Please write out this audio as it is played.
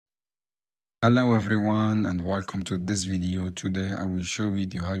Hello everyone and welcome to this video. Today I will show you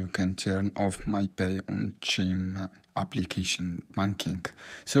how you can turn off Mypay on Chime application banking.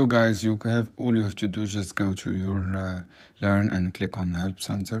 So guys, all you have to do, just go to your learn and click on help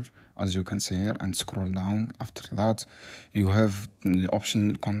center as you can see here and scroll down. After that you have the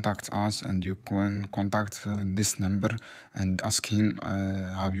option contact us, and you can contact this number and ask him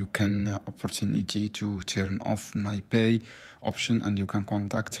how you can opportunity to turn off Mypay option, and you can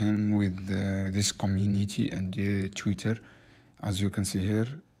contact him with this community and Twitter, as you can see here,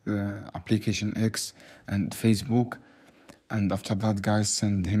 application X and Facebook. And after that, guys,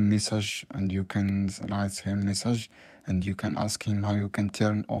 send him message, and you can write him message, and you can ask him how you can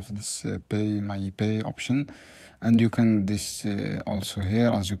turn off this Mypay option. And you can this also here,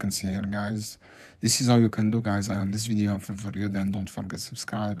 as you can see here, guys. This is how you can do, guys. I hope this video helpful for you. Then don't forget to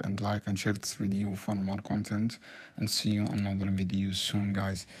subscribe and like and share this video for more content, and see you on another video soon,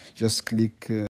 guys. Just click